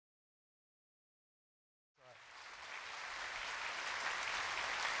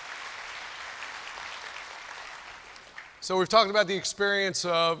So we've talked about the experience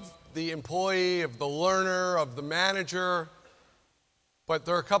of the employee, of the learner, of the manager, but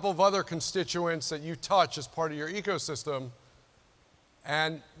there are a couple of other constituents that you touch as part of your ecosystem,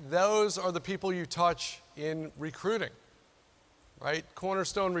 and those are the people you touch in recruiting, right?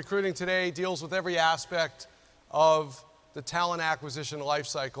 Cornerstone Recruiting today deals with every aspect of the talent acquisition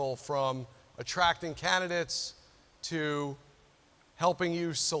lifecycle, from attracting candidates to helping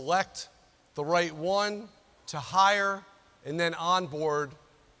you select the right one, to hire and then onboard,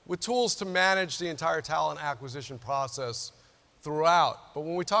 with tools to manage the entire talent acquisition process throughout. But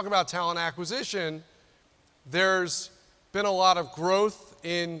when we talk about talent acquisition, there's been a lot of growth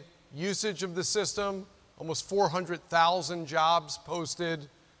in usage of the system, almost 400,000 jobs posted,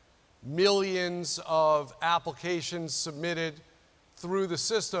 millions of applications submitted through the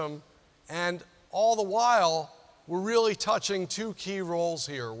system, and all the while, we're really touching two key roles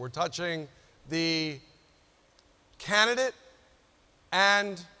here. We're touching the candidate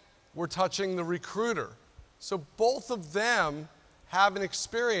and we're touching the recruiter. So both of them have an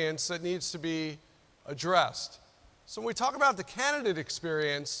experience that needs to be addressed. So when we talk about the candidate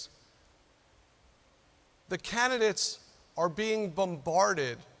experience, the candidates are being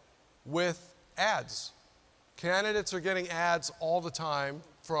bombarded with ads. Candidates are getting ads all the time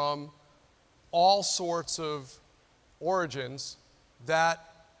from all sorts of origins that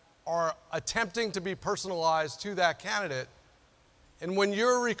are attempting to be personalized to that candidate. And when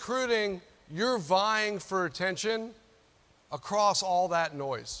you're recruiting, you're vying for attention across all that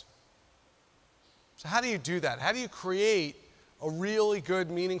noise. So how do you do that? How do you create a really good,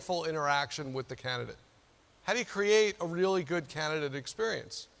 meaningful interaction with the candidate? How do you create a really good candidate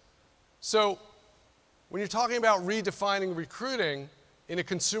experience? So when you're talking about redefining recruiting in a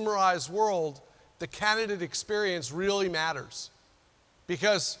consumerized world, the candidate experience really matters,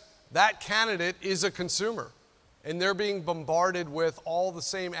 because that candidate is a consumer, and they're being bombarded with all the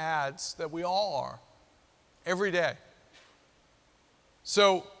same ads that we all are every day.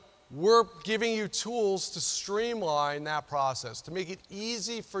 So we're giving you tools to streamline that process, to make it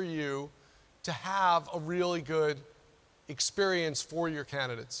easy for you to have a really good experience for your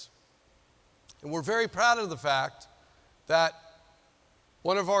candidates. And we're very proud of the fact that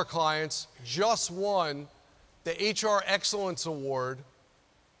one of our clients just won the HR Excellence Award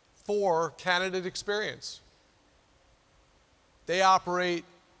for candidate experience. They operate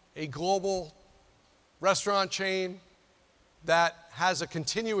a global restaurant chain that has a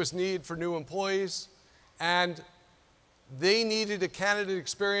continuous need for new employees, and they needed a candidate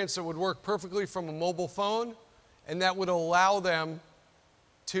experience that would work perfectly from a mobile phone and that would allow them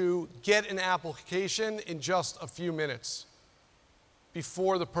to get an application in just a few minutes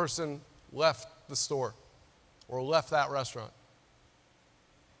before the person left the store or left that restaurant.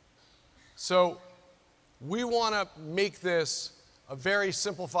 So we want to make this a very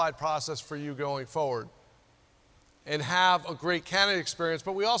simplified process for you going forward and have a great candidate experience,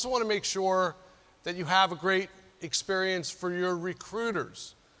 but we also want to make sure that you have a great experience for your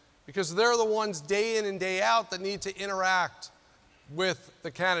recruiters, because they're the ones day in and day out that need to interact with the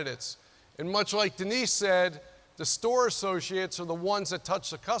candidates. And much like Denise said, the store associates are the ones that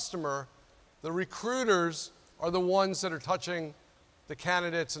touch the customer. The recruiters are the ones that are touching the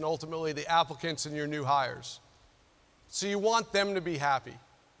candidates and ultimately the applicants and your new hires. So you want them to be happy.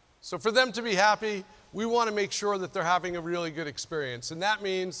 So for them to be happy, we want to make sure that they're having a really good experience. And that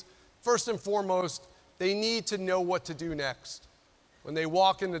means, first and foremost, they need to know what to do next. When they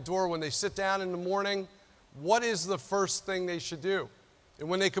walk in the door, when they sit down in the morning, what is the first thing they should do? And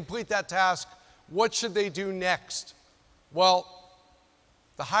when they complete that task, what should they do next? Well,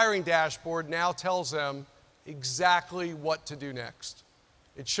 the hiring dashboard now tells them exactly what to do next.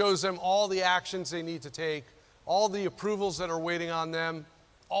 It shows them all the actions they need to take, all the approvals that are waiting on them,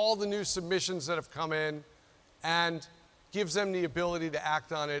 all the new submissions that have come in, and gives them the ability to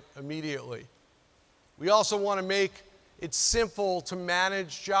act on it immediately. We also want to make it simple to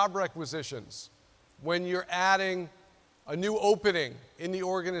manage job requisitions. When you're adding a new opening in the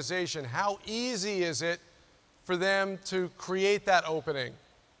organization, how easy is it for them to create that opening,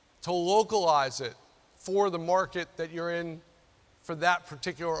 to localize it for the market that you're in for that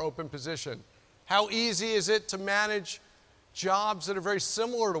particular open position? How easy is it to manage jobs that are very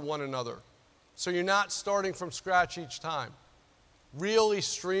similar to one another, so you're not starting from scratch each time? Really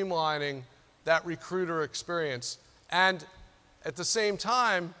streamlining that recruiter experience. And at the same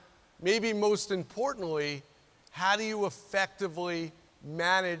time, maybe most importantly, how do you effectively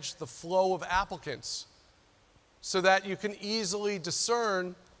manage the flow of applicants so that you can easily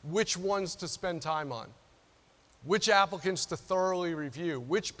discern which ones to spend time on, which applicants to thoroughly review,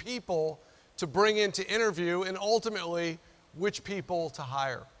 which people to bring in to interview, and ultimately which people to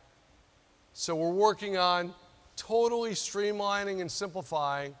hire. So we're working on totally streamlining and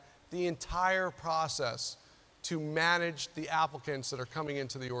simplifying the entire process to manage the applicants that are coming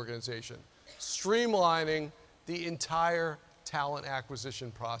into the organization, streamlining the entire talent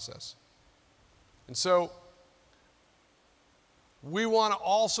acquisition process. And so we want to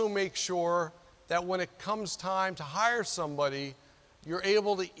also make sure that when it comes time to hire somebody, you're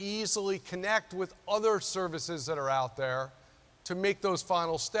able to easily connect with other services that are out there to make those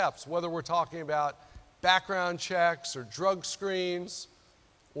final steps, whether we're talking about background checks or drug screens,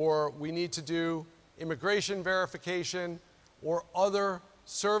 or we need to do immigration verification or other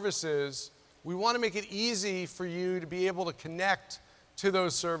services. We want to make it easy for you to be able to connect to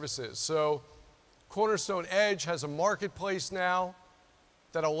those services. So Cornerstone Edge has a marketplace now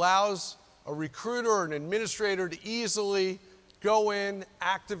that allows a recruiter or an administrator to easily go in,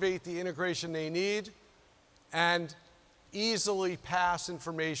 activate the integration they need, and easily pass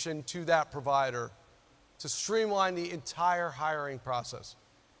information to that provider to streamline the entire hiring process.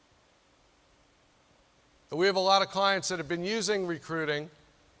 We have a lot of clients that have been using recruiting,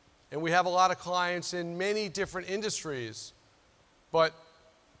 and we have a lot of clients in many different industries, but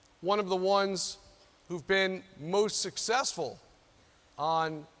one of the ones who've been most successful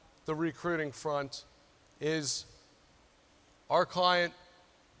on the recruiting front is our client,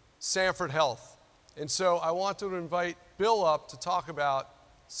 Sanford Health. And so I want to invite Bill up to talk about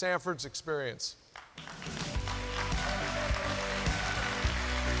Sanford's experience.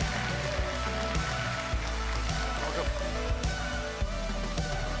 Welcome.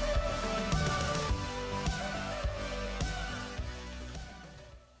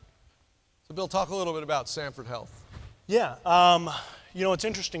 So Bill, talk a little bit about Sanford Health. Yeah, you know, it's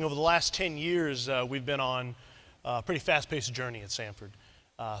interesting. Over the last 10 years, we've been on a pretty fast-paced journey at Sanford.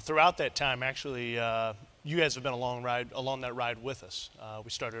 Throughout that time, actually, you guys have been along that ride with us.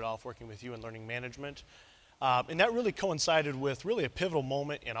 We started off working with you in learning management, and that really coincided with really a pivotal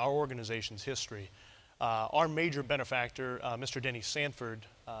moment in our organization's history. Our major benefactor, Mr. Denny Sanford,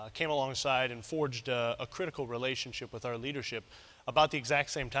 came alongside and forged a critical relationship with our leadership about the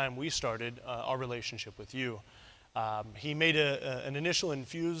exact same time we started our relationship with you. He made an initial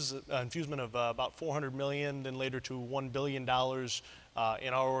infusement of about $400 million, then later to $1 billion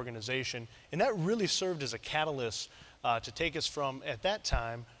in our organization. And that really served as a catalyst to take us from, at that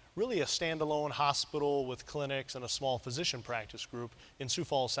time, really a standalone hospital with clinics and a small physician practice group in Sioux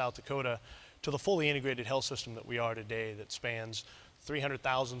Falls, South Dakota, to the fully integrated health system that we are today that spans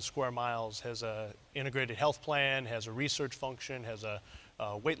 300,000 square miles, has an integrated health plan, has a research function, has a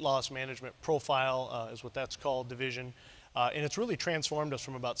weight loss management profile is what that's called, division. And it's really transformed us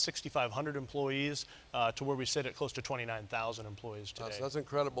from about 6,500 employees to where we sit at close to 29,000 employees today. So that's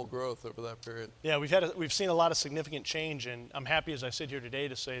incredible growth over that period. Yeah, we've seen a lot of significant change, and I'm happy as I sit here today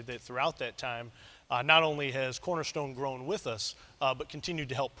to say that throughout that time, not only has Cornerstone grown with us, but continued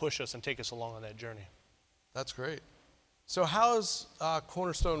to help push us and take us along on that journey. That's great. So how's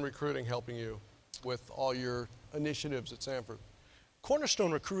Cornerstone Recruiting helping you with all your initiatives at Sanford?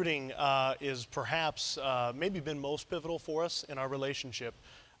 Cornerstone Recruiting is perhaps maybe been most pivotal for us in our relationship.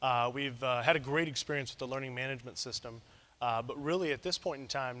 We've had a great experience with the learning management system, but really at this point in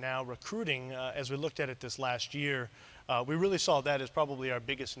time now, recruiting, as we looked at it this last year, we really saw that as probably our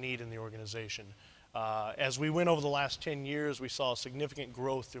biggest need in the organization. As we went over the last 10 years, we saw significant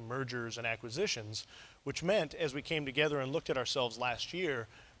growth through mergers and acquisitions, which meant as we came together and looked at ourselves last year,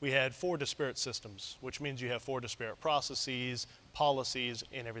 we had 4 disparate systems, which means you have 4 disparate processes, policies,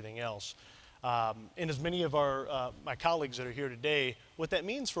 and everything else. And as many of my colleagues that are here today, what that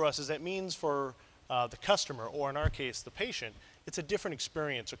means for us is that means for the customer, or in our case, the patient, it's a different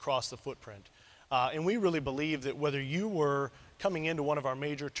experience across the footprint. And we really believe that whether you were coming into one of our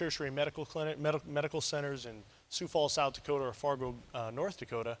major tertiary medical centers in Sioux Falls, South Dakota, or Fargo, North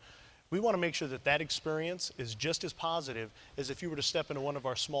Dakota, we want to make sure that that experience is just as positive as if you were to step into one of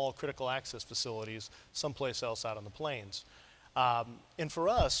our small critical access facilities someplace else out on the plains. And for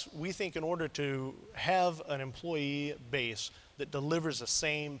us, we think in order to have an employee base that delivers the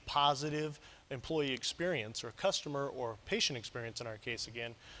same positive employee experience, or customer or patient experience in our case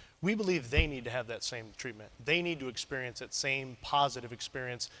again, we believe they need to have that same treatment. They need to experience that same positive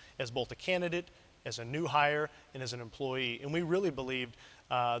experience as both a candidate, as a new hire, and as an employee. And we really believed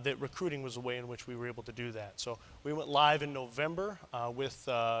that recruiting was a way in which we were able to do that. So we went live in November with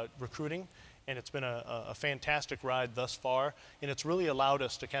recruiting, and it's been a fantastic ride thus far. And it's really allowed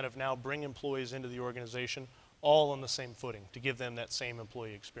us to kind of now bring employees into the organization all on the same footing to give them that same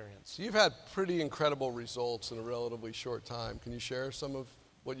employee experience. So you've had pretty incredible results in a relatively short time. Can you share some of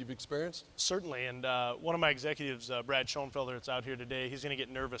what you've experienced? Certainly, and one of my executives, Brad Schoenfelder, that's out here today, he's going to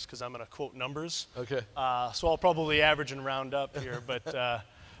get nervous because I'm going to quote numbers. Okay. So I'll probably average and round up here, but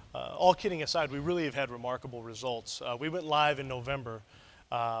all kidding aside, we really have had remarkable results. We went live in November,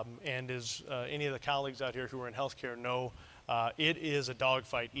 and as any of the colleagues out here who are in healthcare know, it is a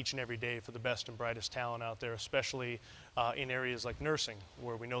dogfight each and every day for the best and brightest talent out there, especially in areas like nursing,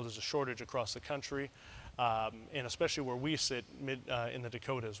 where we know there's a shortage across the country. And especially where we sit in the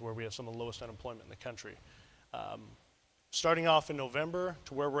Dakotas, where we have some of the lowest unemployment in the country. Starting off in November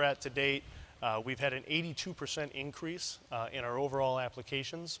to where we're at to date, we've had an 82% increase in our overall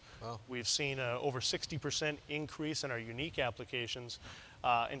applications. Wow. We've seen over 60% increase in our unique applications.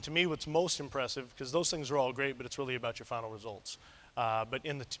 And to me, what's most impressive, because those things are all great, but it's really about your final results. But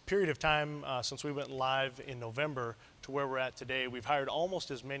in the period of time since we went live in November to where we're at today, we've hired almost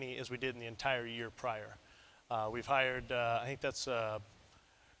as many as we did in the entire year prior. We've hired, I think that's,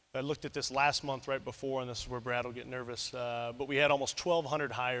 I looked at this last month right before, and this is where Brad will get nervous, but we had almost 1,200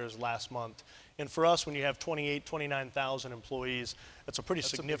 hires last month. And for us, when you have 29,000 employees, that's a pretty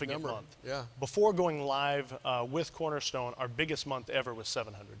significant month. Yeah. Before going live with Cornerstone, our biggest month ever was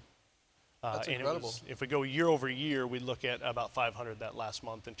 700. That's and incredible. If we go year over year, we look at about 500 that last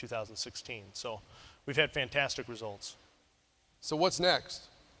month in 2016. So we've had fantastic results. So what's next?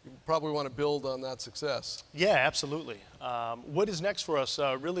 You probably want to build on that success. Yeah, absolutely. What is next for us?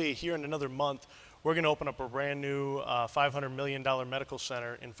 Really, here in another month, we're going to open up a brand new $500 million medical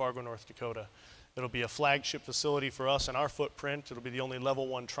center in Fargo, North Dakota. It'll be a flagship facility for us and our footprint. It'll be the only level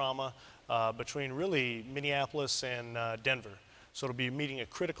 1 trauma between really Minneapolis and Denver. So it'll be meeting a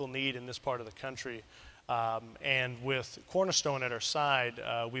critical need in this part of the country. And with Cornerstone at our side,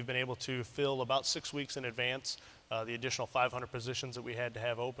 we've been able to fill about 6 weeks in advance the additional 500 positions that we had to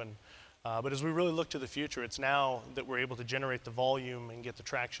have open. But as we really look to the future, it's now that we're able to generate the volume and get the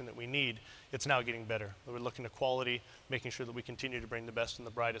traction that we need, it's now getting better. We're looking to quality, making sure that we continue to bring the best and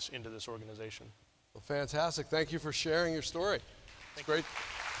the brightest into this organization. Well, fantastic. Thank you for sharing your story. It's great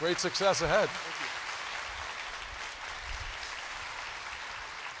success ahead. Thank you.